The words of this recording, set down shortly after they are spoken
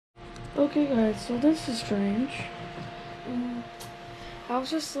Okay guys, so this is strange. I was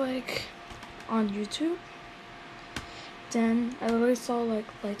just like on YouTube, then I literally saw like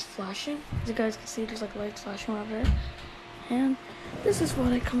lights flashing. As you guys can see, there's like lights flashing over there. And this is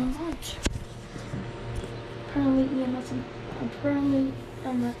what I come and watch. Apparently EMS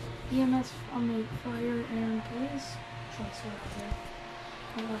on the fire and police trucks were out there.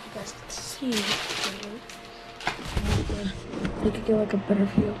 I don't know if you guys can see it. You could get like a better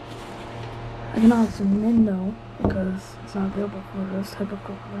view. I cannot zoom in though, because it's not available for this type of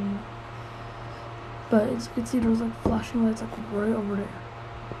recording. But as you can see, there's like flashing lights like right over there.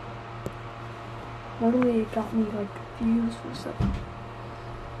 Literally, it got me like confused for a second.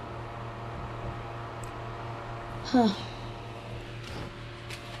 Huh.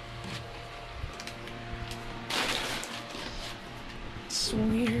 It's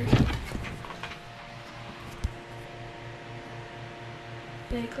weird.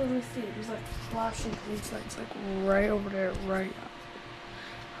 Yeah, you can clearly see it. There's like flashing police lights like right over there, right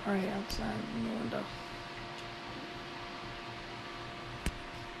outside the window.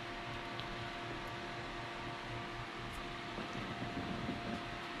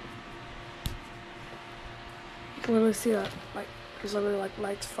 You can literally see that, like, there's literally like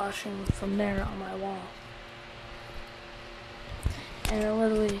lights flashing from there on my wall. And it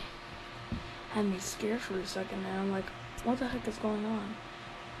literally had me scared for a second, and I'm like, what the heck is going on?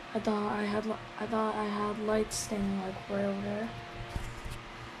 I thought I had lights standing like right over there.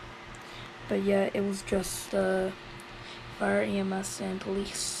 But yeah, it was just fire, EMS, and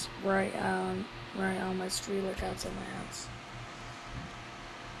police right on my street, like outside my house.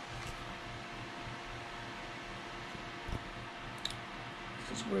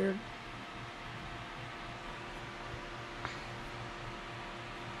 It's just weird.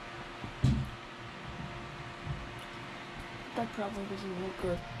 That probably doesn't look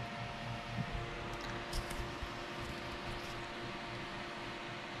good.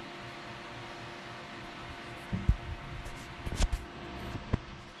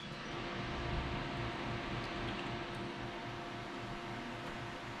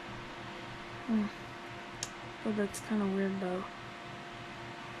 But that's kind of weird though.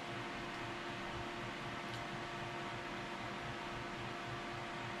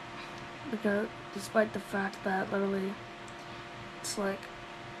 Because despite the fact that literally it's like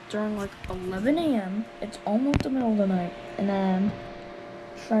during like 11 a.m. it's almost the middle of the night, and I'm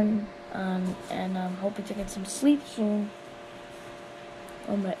trying and I'm hoping to get some sleep soon.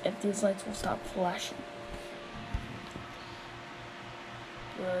 If these lights will stop flashing.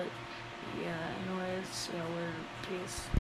 But yeah, anyways, yeah, we're peace.